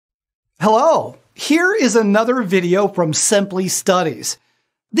Hello, here is another video from Simply Studies.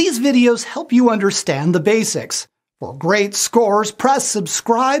 These videos help you understand the basics. For great scores, press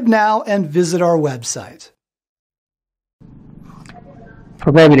subscribe now and visit our website.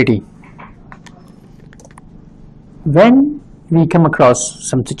 Probability. When we come across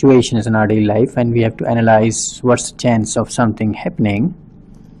some situations in our daily life and we have to analyze what's the chance of something happening,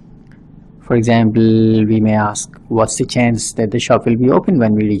 for example, we may ask, what's the chance that the shop will be open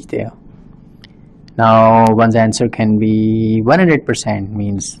when we reach there? Now, one's answer can be 100%,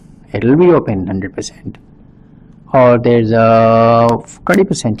 means it will be open 100%. Or there's a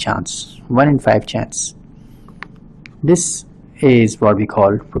 20% chance, 1 in 5 chance. This is what we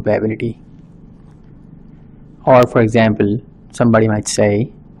call probability. Or for example, somebody might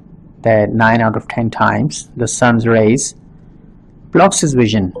say that 9 out of 10 times the sun's rays blocks his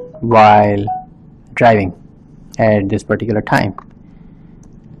vision while driving at this particular time.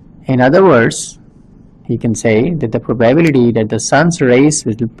 In other words, he can say that the probability that the sun's rays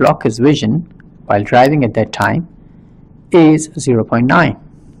will block his vision while driving at that time is 0.9.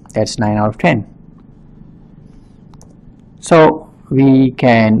 That's 9 out of 10. So we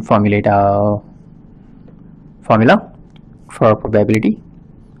can formulate a formula for probability.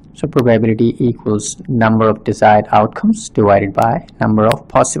 So probability equals number of desired outcomes divided by number of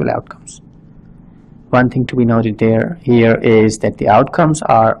possible outcomes. One thing to be noted here is that the outcomes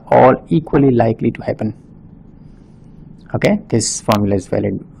are all equally likely to happen. Okay, this formula is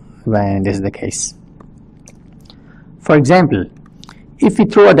valid when this is the case. For example, if we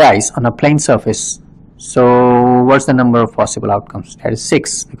throw a dice on a plane surface, so what's the number of possible outcomes? That is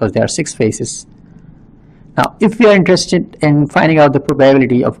 6, because there are 6 faces. Now, if we are interested in finding out the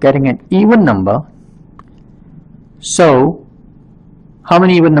probability of getting an even number, so how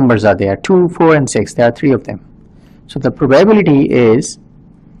many even numbers are there? 2, 4 and 6. There are 3 of them. So the probability is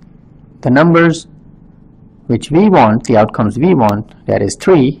the numbers which we want, the outcomes we want, that is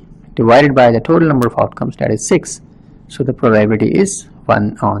 3, divided by the total number of outcomes, that is 6. So the probability is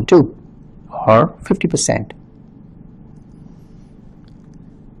 1 on 2, or 50%.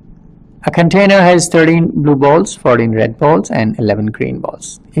 A container has 13 blue balls, 14 red balls and 11 green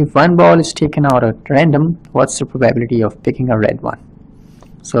balls. If one ball is taken out at random, what's the probability of picking a red one?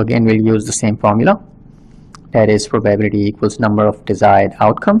 So again, we'll use the same formula. That is, probability equals number of desired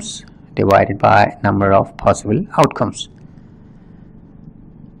outcomes divided by number of possible outcomes.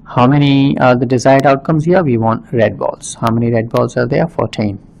 How many are the desired outcomes here? We want red balls. How many red balls are there?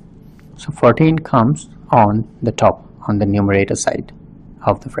 14. So 14 comes on the top, on the numerator side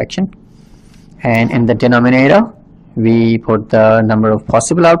of the fraction. And in the denominator, we put the number of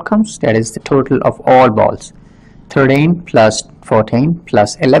possible outcomes, that is the total of all balls. 13 plus 14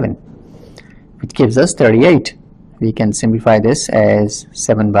 plus 11, which gives us 38. We can simplify this as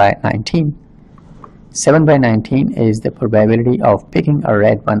 7 by 19. 7 by 19 is the probability of picking a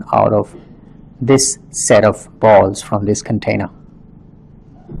red one out of this set of balls from this container.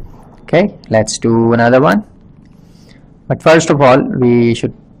 Okay, let's do another one. But first of all, we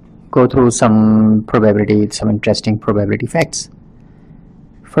should go through some interesting probability facts.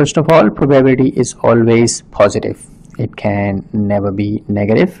 First of all, probability is always positive. It can never be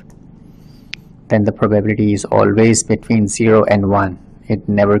negative. Then the probability is always between 0 and 1. It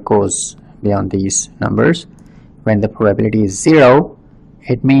never goes beyond these numbers. When the probability is 0,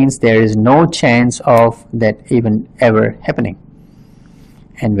 it means there is no chance of that even ever happening.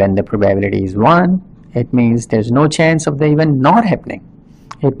 And when the probability is 1, it means there's no chance of the even not happening.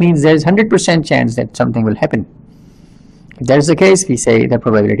 It means there's 100% chance that something will happen. If that is the case, we say the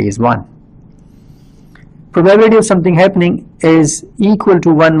probability is 1. Probability of something happening is equal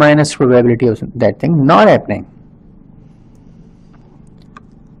to 1 minus probability of that thing not happening.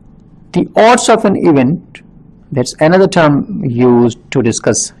 The odds of an event, that's another term used to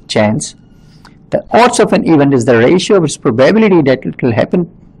discuss chance. The odds of an event is the ratio of its probability that it will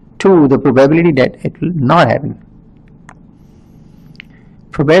happen to the probability that it will not happen.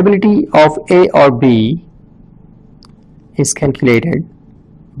 Probability of A or B is calculated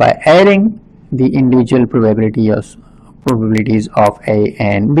by adding the individual probabilities of A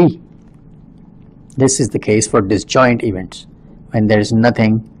and B. This is the case for disjoint events, when there is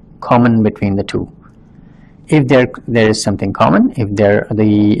nothing common between the two. If there is something common, if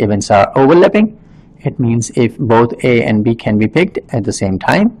the events are overlapping, it means if both A and B can be picked at the same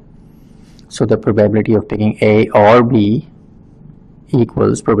time. So the probability of picking A or B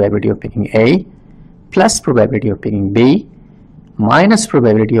equals probability of picking A plus probability of picking B minus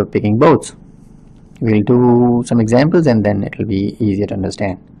probability of picking both. We'll do some examples and then it will be easier to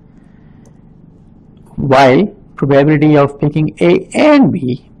understand. While probability of picking A and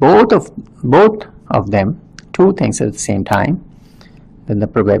B, both of them, two things at the same time, then the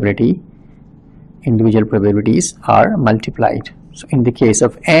probability, individual probabilities are multiplied. So in the case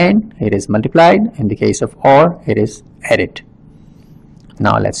of AND, it is multiplied. In the case of OR, it is added.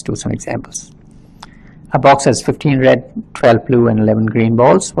 Now let's do some examples. A box has 15 red, 12 blue and 11 green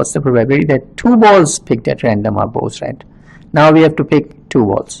balls. What's the probability that 2 balls picked at random are both red? Now we have to pick 2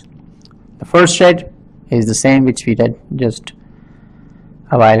 balls. The first red is the same which we did just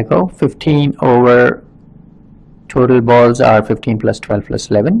a while ago. 15 over total balls are 15 plus 12 plus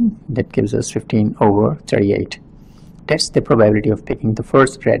 11. That gives us 15 over 38. That's the probability of picking the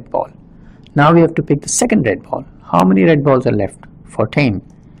first red ball. Now we have to pick the second red ball. How many red balls are left? 14.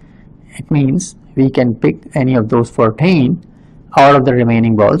 It means we can pick any of those 14 out of the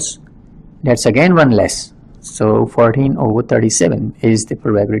remaining balls. That's again one less. So 14 over 37 is the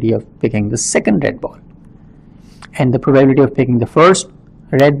probability of picking the second red ball. And the probability of picking the first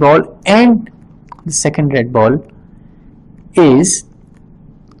red ball and the second red ball is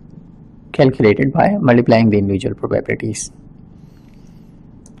calculated by multiplying the individual probabilities.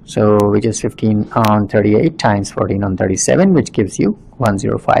 So which is 15 on 38 times 14 on 37, which gives you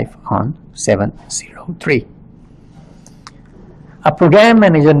 105 on 703. A program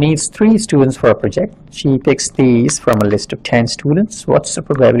manager needs 3 students for a project. She picks these from a list of 10 students. What's the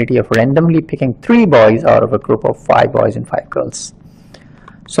probability of randomly picking 3 boys out of a group of 5 boys and 5 girls?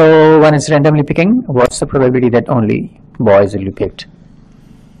 So when it's randomly picking, what's the probability that only boys will be picked?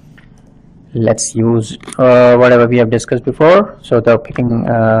 Let's use whatever we have discussed before. So the picking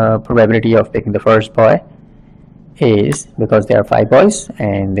probability of picking the first boy is, because there are 5 boys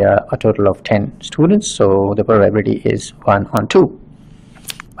and there are a total of 10 students, so the probability is 1 on 2.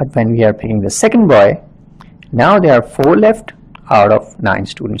 But when we are picking the second boy, now there are 4 left out of 9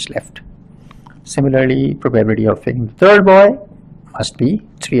 students left. Similarly, probability of picking the third boy must be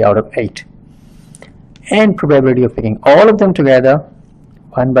 3 out of 8. And probability of picking all of them together,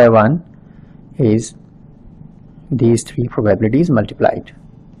 one by one, is these 3 probabilities multiplied,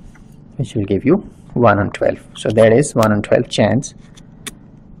 which will give you 1 on 12. So there is 1 on 12 chance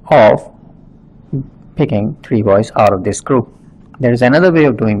of picking 3 boys out of this group. There is another way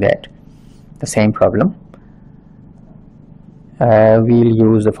of doing that, the same problem. We'll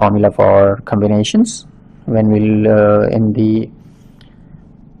use the formula for combinations. When we'll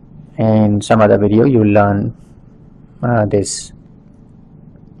in some other video you will learn this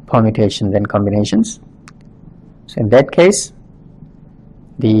permutations and combinations. So in that case,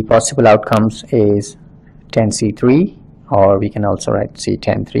 the possible outcomes is 10C3, or we can also write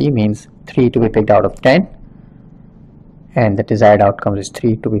C103, means 3 to be picked out of 10, and the desired outcome is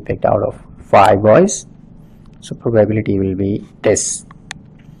 3 to be picked out of 5 boys. So probability will be this,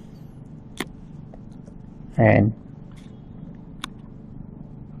 and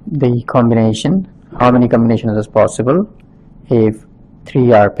the combination, how many combinations is possible if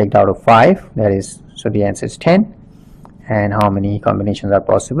 3 are picked out of 5, that is, so the answer is 10. And how many combinations are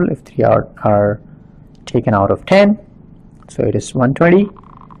possible if 3 are taken out of 10, so it is 120.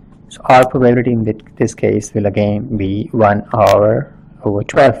 So our probability in this case will again be 1 over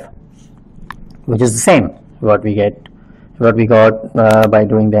 12, which is the same what we got by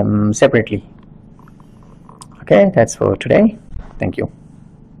doing them separately. Okay, that's for today. Thank you.